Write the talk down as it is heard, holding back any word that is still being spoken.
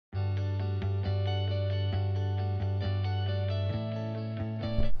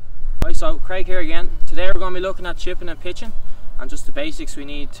So Craig here again. Today we're going to be looking at chipping and pitching and just the basics we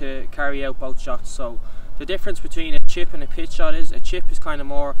need to carry out both shots. So the difference between a chip and a pitch shot is a chip is kind of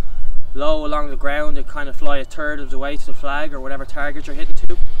more low along the ground. It kind of fly a third of the way to the flag or whatever target you're hitting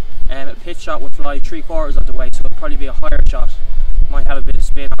to. A pitch shot would fly 3/4 of the way, so it'll probably be a higher shot. Might have a bit of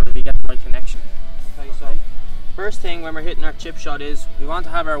spin on it if you get the right connection. Okay, so first thing when we're hitting our chip shot is we want to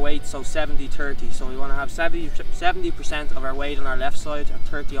have our weight so 70-30. So we want to have 70% of our weight on our left side and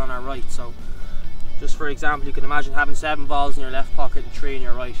 30 on our right. So just for example, you can imagine having 7 balls in your left pocket and 3 in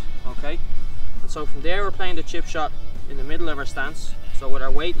your right. Okay, and so from there we're playing the chip shot in the middle of our stance, so with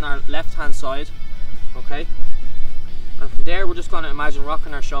our weight on our left hand side. Okay, and from there we're just going to imagine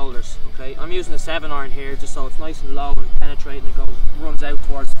rocking our shoulders. Okay, I'm using a 7-iron here just so it's nice and low and penetrating. It runs out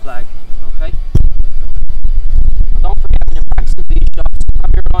towards the flag. Okay, don't forget when you're practicing these shots,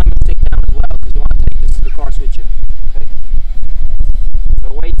 have your alignment stick down as well, because you want to take this to the course with you. Okay,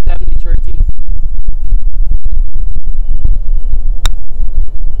 so weight 70-30.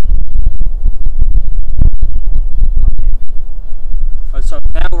 So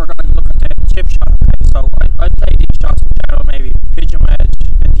now we're going to look at the chip shot. Okay, so I'd play these shots in general, maybe pigeon wedge,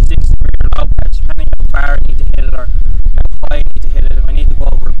 56 degree or lob wedge, depending how far I need to hit it or how high I need to hit it. If I need to go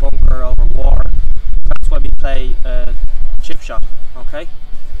over a bunker, over water, that's why we play a chip shot. Okay,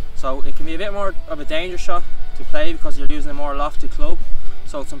 so it can be a bit more of a dangerous shot to play because you're using a more lofty club.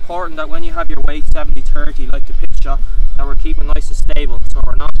 So it's important that when you have your weight 70-30, like the pitch shot, that we're keeping nice and stable, so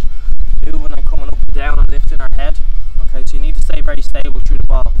we're not moving and coming up and down and lifting our head. Okay, so you need to stay very stable through the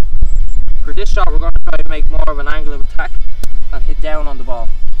ball. For this shot we're going to try to make more of an angle of attack and hit down on the ball.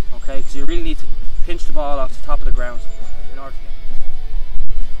 Okay, because you really need to pinch the ball off the top of the ground in order to get